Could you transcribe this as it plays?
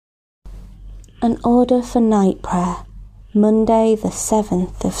An order for night prayer, Monday the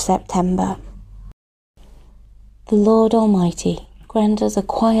 7th of September. The Lord Almighty grant us a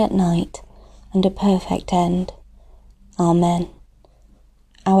quiet night and a perfect end. Amen.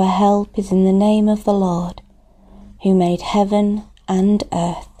 Our help is in the name of the Lord, who made heaven and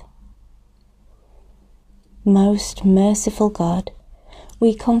earth. Most merciful God,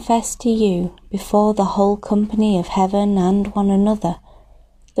 we confess to you before the whole company of heaven and one another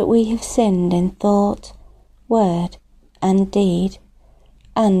that we have sinned in thought, word, and deed,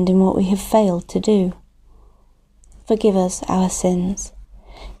 and in what we have failed to do. Forgive us our sins,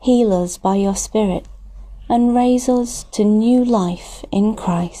 heal us by your Spirit, and raise us to new life in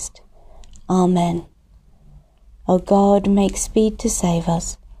Christ. Amen. O God, make speed to save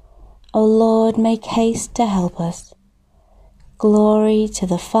us. O Lord, make haste to help us. Glory to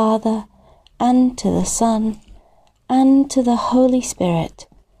the Father, and to the Son, and to the Holy Spirit,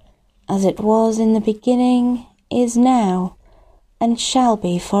 as it was in the beginning, is now, and shall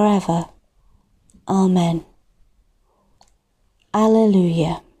be forever. Amen.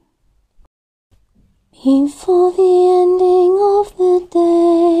 Alleluia. Before the ending of the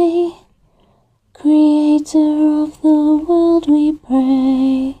day, Creator of the world, we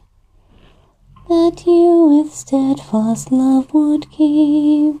pray that you with steadfast love would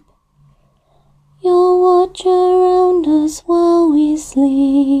keep your watch around us while we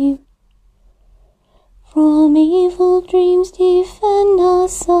sleep. From evil dreams defend our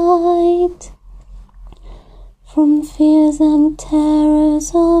sight, from fears and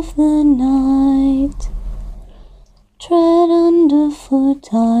terrors of the night. Tread underfoot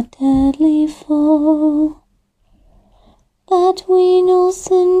our deadly foe, that we no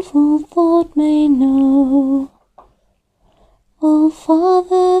sinful thought may know. O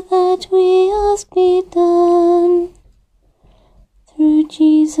Father, that we ask be done, through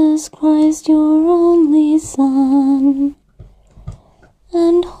Jesus Christ, your only Son,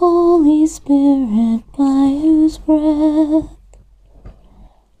 and Holy Spirit, by whose breath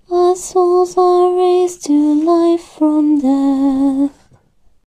our souls are raised to life from death.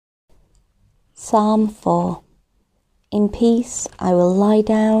 Psalm 4. In peace I will lie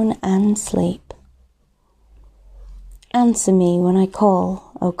down and sleep. Answer me when I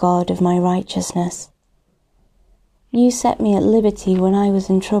call, O God of my righteousness. You set me at liberty when I was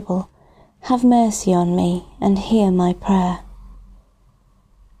in trouble. Have mercy on me and hear my prayer.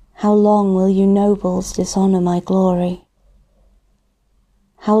 How long will you nobles dishonour my glory?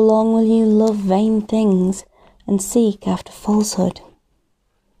 How long will you love vain things and seek after falsehood?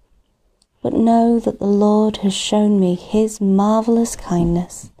 But know that the Lord has shown me his marvellous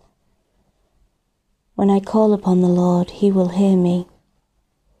kindness. When I call upon the Lord, he will hear me.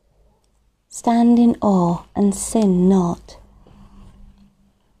 Stand in awe and sin not.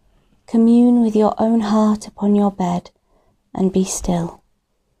 Commune with your own heart upon your bed and be still.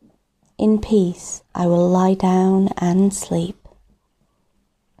 In peace I will lie down and sleep.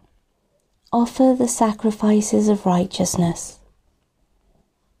 Offer the sacrifices of righteousness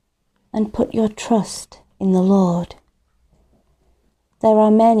and put your trust in the Lord. There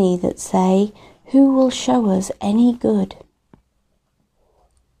are many that say, who will show us any good?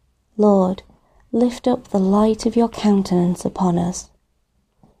 Lord, lift up the light of your countenance upon us.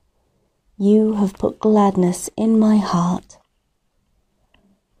 You have put gladness in my heart,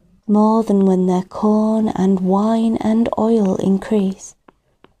 more than when their corn and wine and oil increase.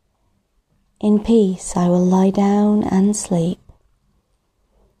 In peace I will lie down and sleep.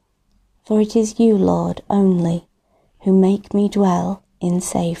 For it is you, Lord, only, who make me dwell in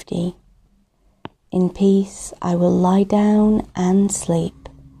safety. In peace I will lie down and sleep.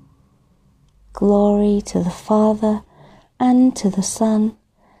 Glory to the Father, and to the Son,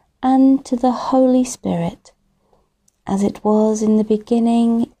 and to the Holy Spirit, as it was in the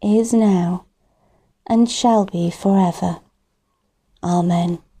beginning, is now, and shall be forever.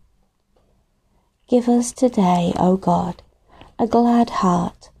 Amen. Give us today, O God, a glad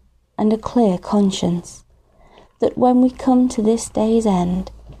heart and a clear conscience, that when we come to this day's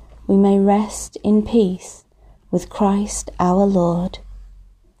end, we may rest in peace with Christ our Lord.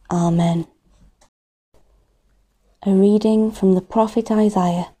 Amen. A reading from the prophet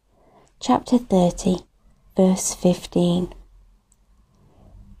Isaiah, chapter 30, verse 15.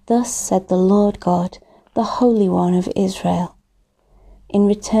 Thus said the Lord God, the Holy One of Israel, in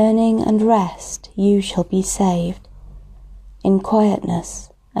returning and rest you shall be saved. In quietness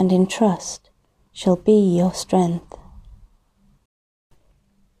and in trust shall be your strength.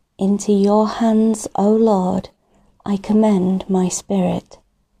 Into your hands, O Lord, I commend my spirit.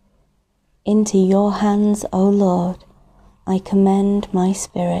 Into your hands, O Lord, I commend my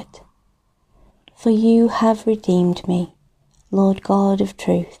spirit. For you have redeemed me, Lord God of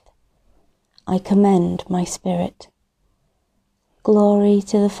truth. I commend my spirit. Glory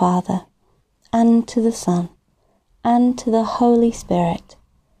to the Father, and to the Son, and to the Holy Spirit.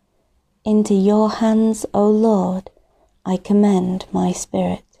 Into your hands, O Lord, I commend my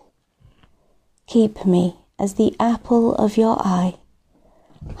spirit. Keep me as the apple of your eye.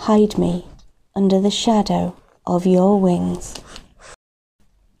 Hide me under the shadow of your wings.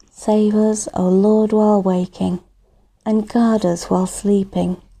 Save us, O Lord, while waking, and guard us while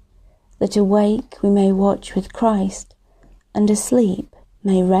sleeping, that awake we may watch with Christ, and asleep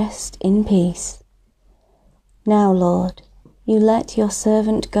may rest in peace. Now, Lord, you let your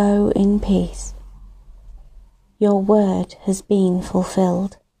servant go in peace. Your word has been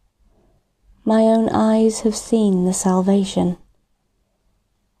fulfilled. My own eyes have seen the salvation,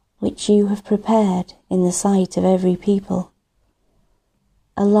 which you have prepared in the sight of every people,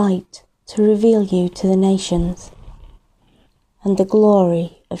 a light to reveal you to the nations, and the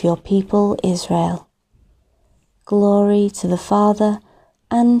glory of your people Israel. Glory to the Father,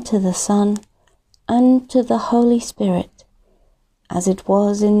 and to the Son, and to the Holy Spirit, as it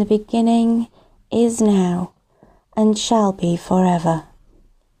was in the beginning, is now, and shall be forever.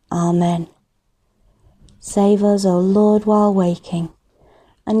 Amen. Save us, O Lord, while waking,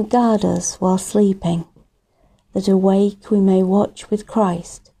 and guard us while sleeping, that awake we may watch with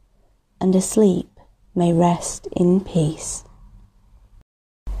Christ, and asleep may rest in peace.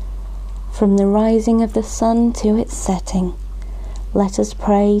 From the rising of the sun to its setting, let us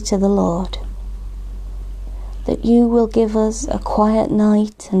pray to the Lord. That you will give us a quiet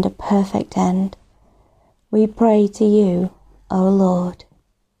night and a perfect end, we pray to you, O Lord.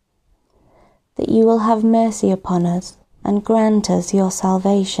 That you will have mercy upon us and grant us your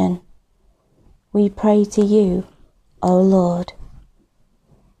salvation, we pray to you, O Lord.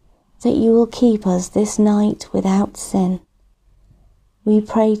 That you will keep us this night without sin, we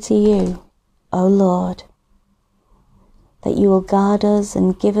pray to you, O Lord. That you will guard us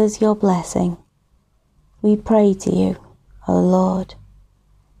and give us your blessing, we pray to you, O Lord.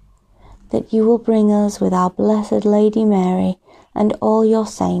 That you will bring us with our Blessed Lady Mary and all your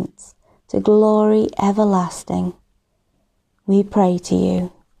saints to glory everlasting, we pray to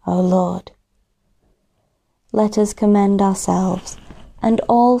you, O Lord. Let us commend ourselves and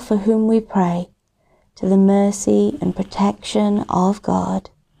all for whom we pray to the mercy and protection of God.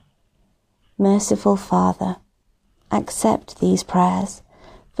 Merciful Father, accept these prayers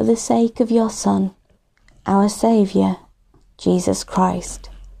for the sake of your Son, our Saviour, Jesus Christ.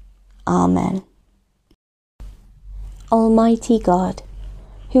 Amen. Almighty God,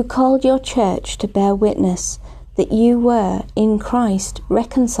 who called your church to bear witness that you were, in Christ,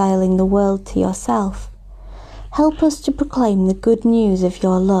 reconciling the world to yourself, help us to proclaim the good news of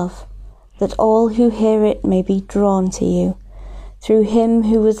your love, that all who hear it may be drawn to you, through him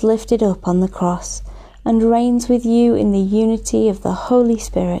who was lifted up on the cross, and reigns with you in the unity of the Holy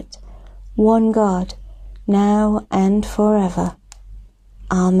Spirit, one God, now and forever.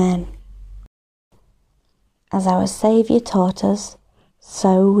 Amen. As our Saviour taught us,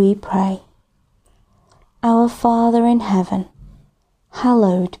 so we pray. Our Father in heaven,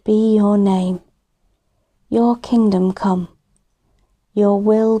 hallowed be your name. Your kingdom come, your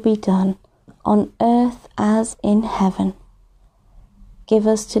will be done, on earth as in heaven. Give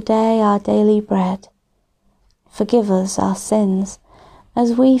us today our daily bread. Forgive us our sins,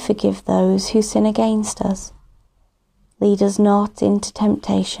 as we forgive those who sin against us. Lead us not into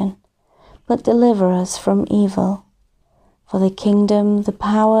temptation, but deliver us from evil. For the kingdom, the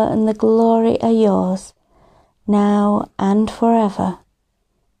power, and the glory are yours, now and forever.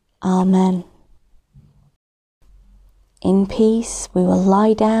 Amen. In peace we will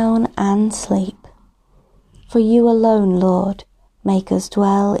lie down and sleep. For you alone, Lord, make us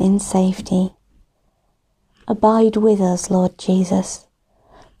dwell in safety. Abide with us, Lord Jesus,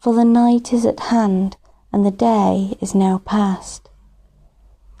 for the night is at hand, and the day is now past.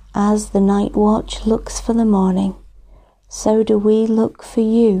 As the night watch looks for the morning, so do we look for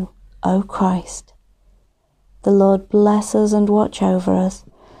you, O Christ. The Lord bless us and watch over us.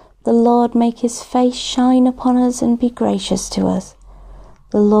 The Lord make his face shine upon us and be gracious to us.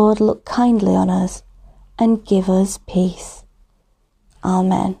 The Lord look kindly on us and give us peace.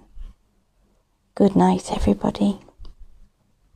 Amen. Good night, everybody.